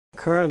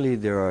Currently,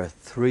 there are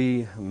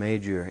three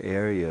major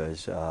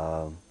areas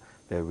that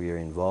we are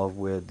involved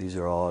with. These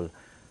are all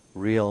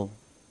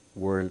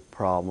real-world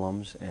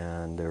problems,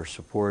 and they're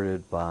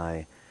supported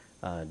by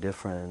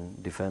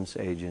different defense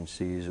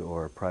agencies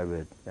or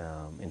private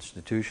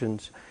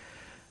institutions.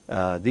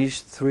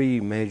 These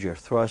three major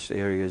thrust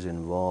areas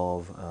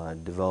involve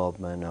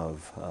development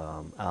of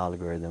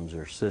algorithms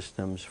or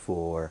systems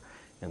for,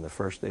 in the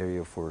first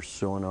area, for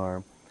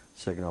sonar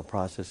signal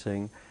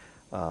processing.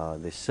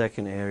 The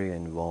second area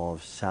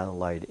involves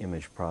satellite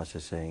image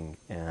processing,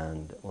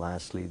 and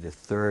lastly, the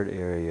third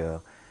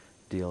area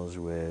deals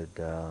with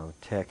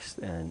text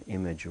and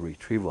image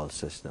retrieval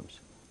systems.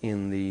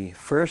 In the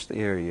first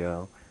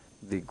area,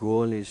 the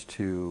goal is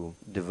to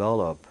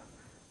develop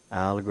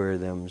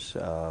algorithms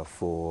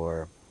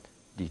for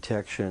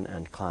detection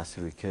and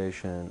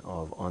classification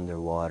of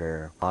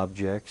underwater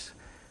objects.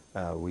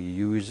 We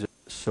use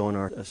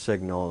sonar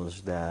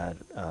signals that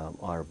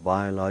are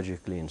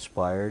biologically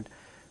inspired.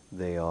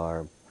 They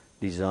are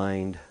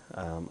designed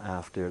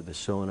after the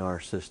sonar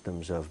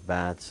systems of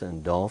bats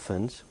and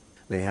dolphins.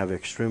 They have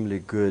extremely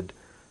good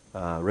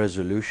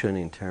resolution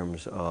in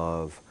terms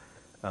of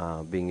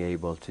being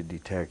able to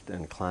detect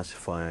and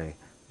classify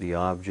the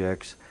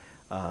objects.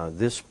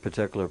 This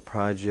particular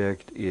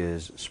project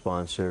is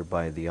sponsored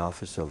by the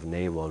Office of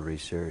Naval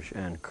Research,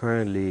 and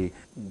currently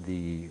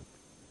the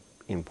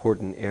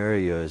important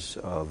areas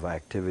of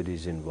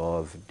activities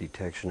involve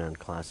detection and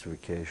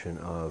classification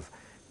of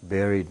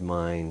buried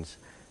mines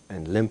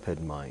and limpet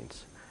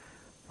mines.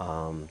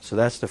 So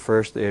that's the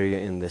first area.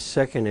 In the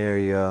second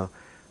area,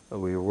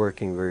 we're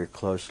working very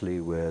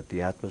closely with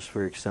the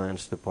Atmospheric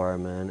Science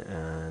Department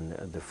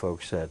and the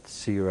folks at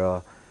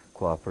CIRA,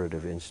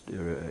 Cooperative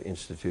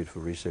Institute for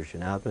Research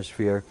in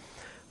Atmosphere.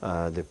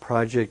 The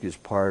project is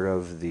part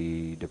of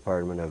the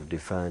Department of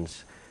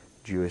Defense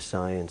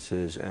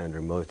Geosciences and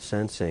Remote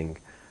Sensing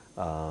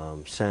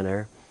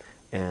Center,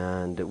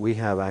 and we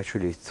have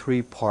actually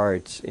three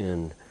parts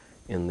in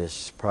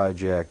this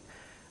project.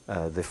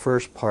 The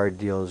first part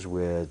deals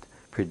with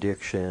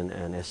prediction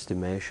and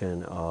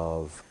estimation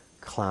of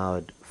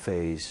cloud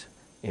phase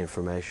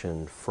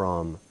information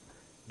from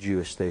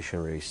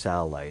geostationary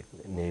satellite,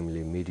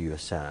 namely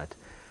Meteosat.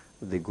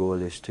 The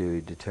goal is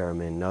to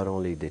determine not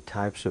only the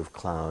types of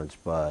clouds,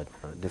 but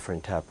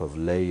different type of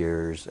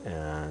layers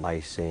and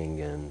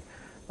icing and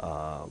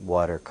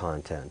water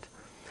content.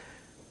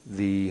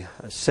 The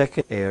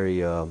second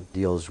area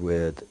deals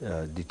with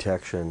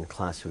detection,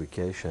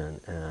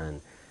 classification,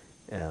 and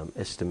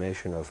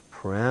estimation of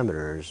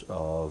parameters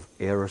of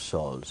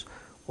aerosols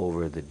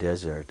over the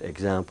desert.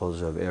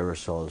 Examples of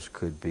aerosols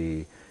could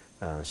be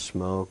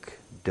smoke,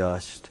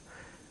 dust,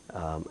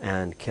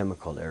 and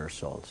chemical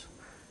aerosols.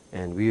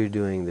 And we are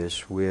doing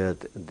this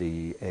with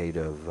the aid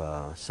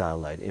of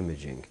satellite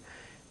imaging.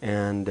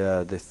 And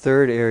the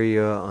third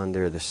area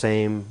under the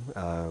same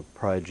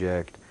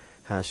project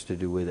has to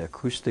do with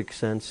acoustic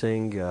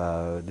sensing.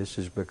 This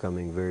is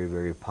becoming very,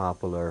 very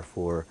popular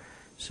for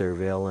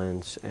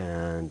surveillance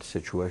and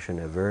situation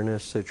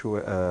awareness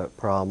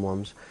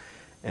problems,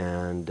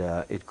 and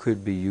it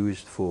could be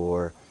used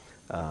for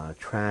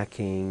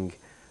tracking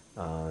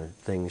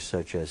things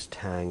such as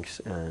tanks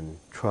and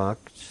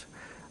trucks.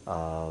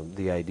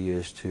 The idea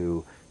is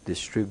to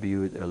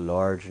distribute a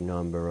large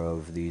number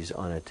of these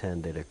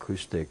unattended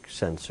acoustic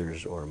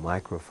sensors or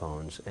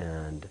microphones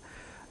and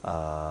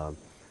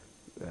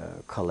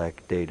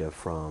collect data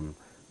from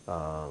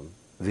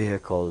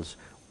vehicles,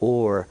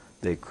 or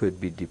they could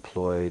be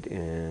deployed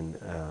in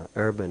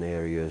urban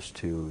areas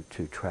to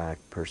track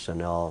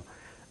personnel,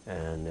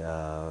 and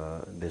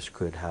this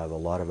could have a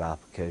lot of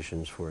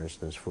applications, for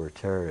instance, for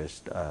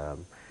terrorist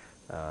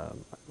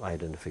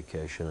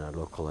identification and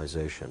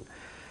localization.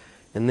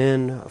 And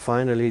then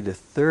finally, the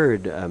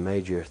third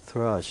major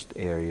thrust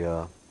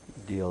area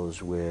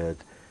deals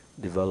with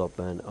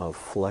development of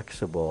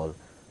flexible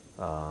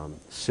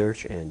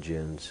search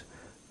engines,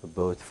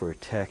 both for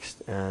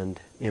text and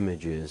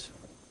images,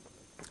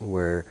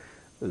 where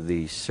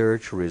the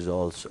search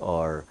results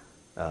are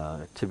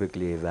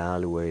typically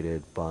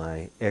evaluated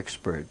by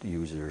expert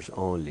users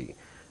only.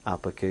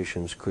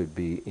 Applications could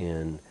be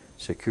in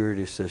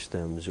security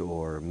systems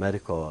or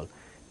medical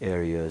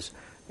areas,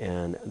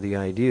 and the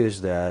idea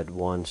is that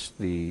once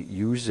the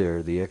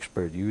user, the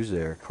expert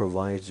user,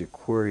 provides a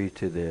query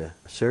to the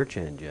search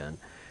engine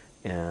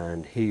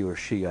and he or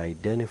she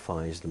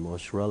identifies the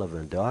most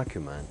relevant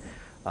document,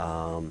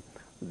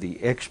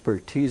 the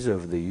expertise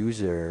of the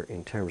user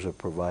in terms of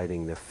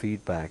providing the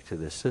feedback to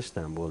the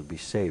system will be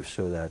saved,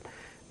 so that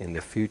in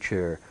the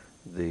future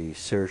the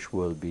search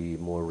will be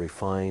more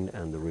refined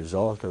and the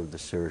result of the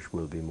search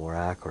will be more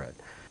accurate.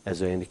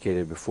 As I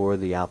indicated before,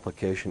 the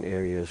application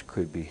areas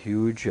could be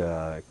huge.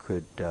 It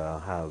could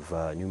have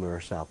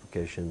numerous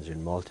applications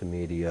in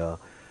multimedia,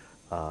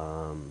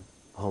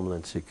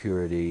 Homeland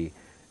Security,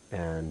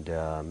 and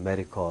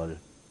medical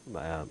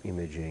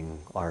imaging,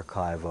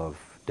 archive of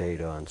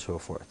data, and so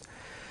forth.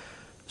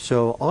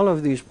 So all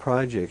of these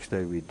projects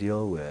that we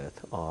deal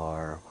with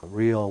are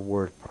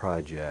real-world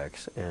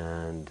projects,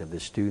 and the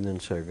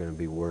students are going to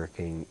be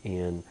working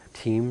in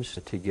teams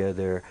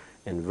together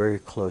and very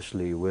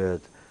closely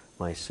with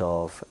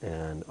myself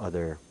and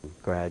other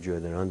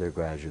graduate and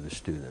undergraduate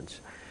students.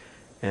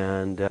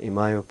 And in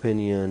my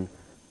opinion,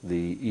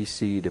 the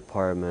EC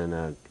department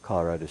at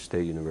Colorado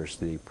State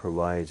University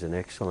provides an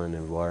excellent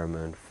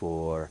environment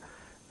for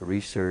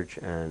research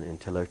and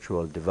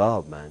intellectual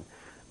development.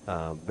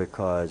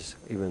 Because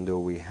even though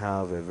we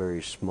have a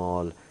very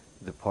small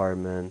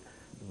department,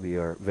 we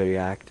are very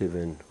active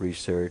in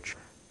research.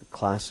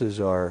 Classes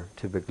are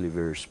typically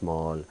very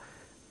small,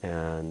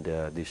 and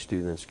the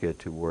students get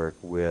to work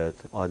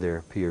with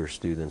other peer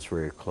students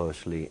very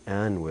closely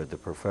and with the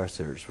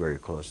professors very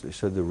closely.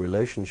 So the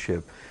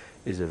relationship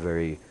is a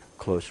very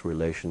close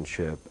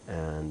relationship,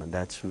 and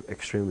that's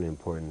extremely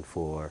important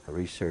for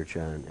research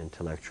and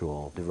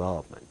intellectual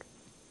development.